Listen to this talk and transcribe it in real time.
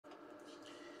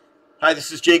Hi,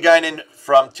 this is Jay Guinan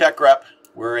from TechRep.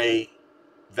 We're a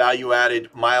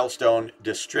value-added Milestone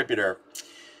distributor.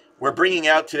 We're bringing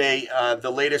out today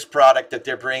the latest product that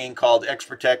they're bringing called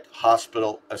XProtect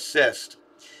Hospital Assist.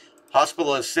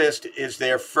 Hospital Assist is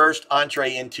their first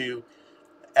entree into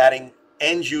adding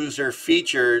end-user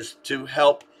features to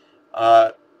help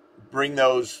bring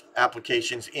those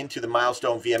applications into the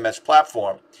Milestone VMS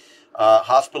platform.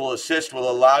 Hospital Assist will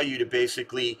allow you to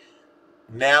basically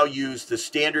now use the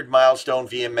standard Milestone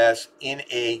VMS in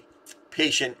a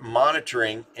patient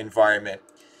monitoring environment.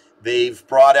 They've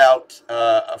brought out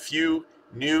a few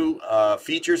new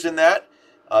features in that.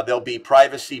 There'll be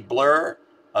privacy blur,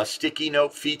 a sticky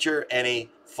note feature, and a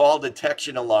fall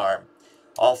detection alarm.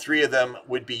 All three of them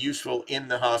would be useful in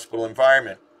the hospital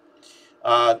environment.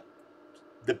 The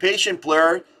patient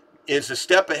blur is a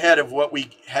step ahead of what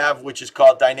we have, which is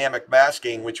called dynamic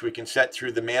masking, which we can set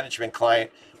through the management client,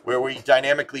 where we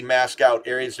dynamically mask out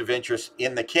areas of interest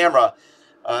in the camera.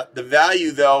 The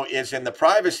value, though, is in the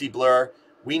privacy blur.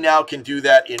 We now can do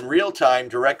that in real time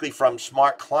directly from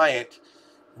Smart Client,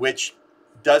 which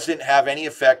doesn't have any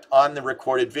effect on the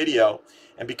recorded video.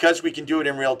 And because we can do it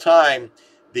in real time,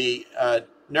 the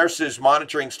nurse's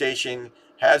monitoring station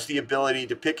has the ability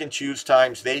to pick and choose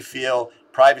times they feel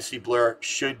privacy blur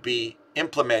should be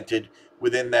implemented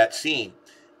within that scene.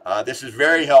 This is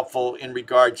very helpful in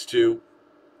regards to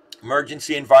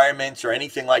emergency environments or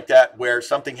anything like that where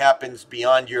something happens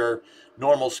beyond your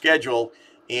normal schedule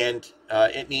and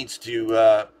it needs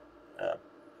to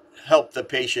help the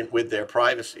patient with their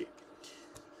privacy.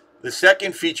 The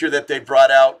second feature that they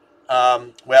brought out,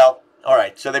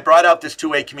 so they brought out this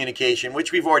two-way communication,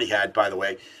 which we've already had, by the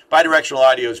way. Bidirectional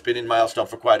audio has been in Milestone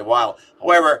for quite a while.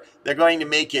 However, they're going to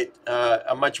make it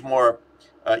a much more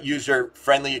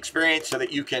user-friendly experience so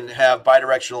that you can have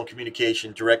bidirectional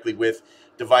communication directly with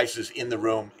devices in the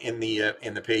room, in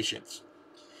the patients.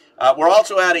 We're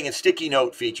also adding a sticky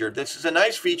note feature. This is a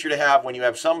nice feature to have when you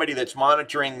have somebody that's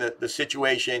monitoring the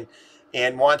situation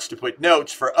and wants to put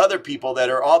notes for other people that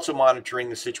are also monitoring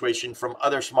the situation from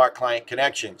other Smart Client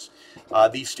connections.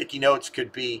 These sticky notes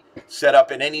could be set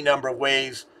up in any number of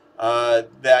ways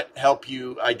that help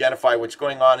you identify what's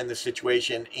going on in the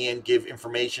situation and give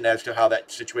information as to how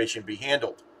that situation be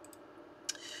handled.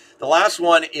 The last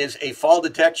one is a fall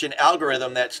detection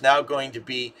algorithm that's now going to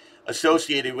be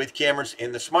associated with cameras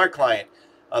in the Smart Client.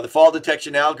 The fall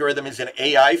detection algorithm is an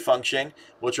AI function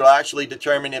which will actually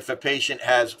determine if a patient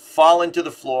has fallen to the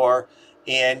floor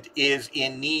and is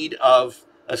in need of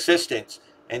assistance.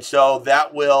 And so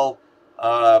that will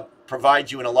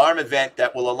provide you an alarm event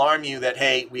that will alarm you that,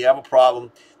 hey, we have a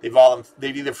problem. They've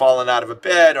either fallen out of a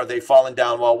bed or they've fallen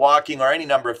down while walking or any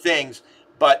number of things,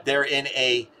 but they're in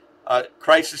a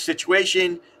crisis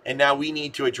situation and now we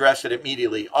need to address it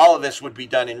immediately. All of this would be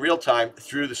done in real time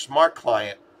through the Smart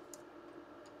Client.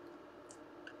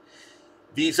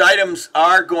 These items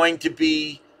are going to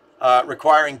be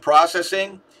requiring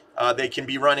processing. They can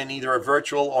be run in either a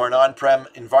virtual or an on-prem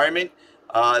environment.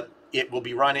 It will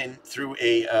be run through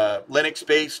a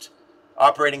Linux-based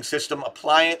operating system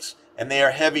appliance, and they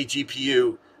are heavy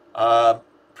GPU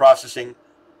processing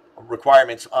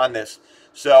requirements on this.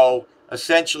 So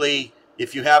essentially,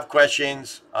 if you have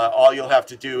questions, all you'll have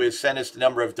to do is send us the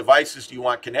number of devices you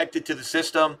want connected to the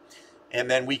system, and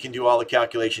then we can do all the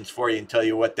calculations for you and tell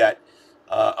you what that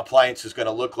appliance is going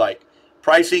to look like.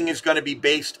 Pricing is going to be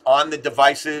based on the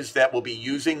devices that will be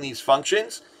using these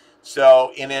functions.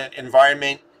 So in an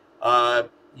environment,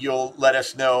 you'll let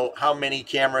us know how many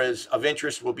cameras of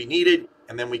interest will be needed,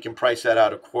 and then we can price that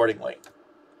out accordingly.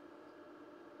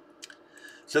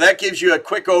 So that gives you a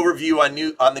quick overview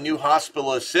on the new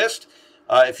Hospital Assist.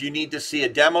 If you need to see a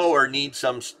demo or need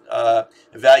some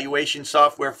evaluation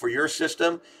software for your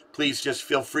system, please just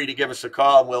feel free to give us a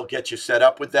call and we'll get you set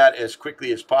up with that as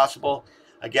quickly as possible.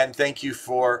 Again, thank you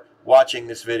for watching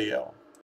this video.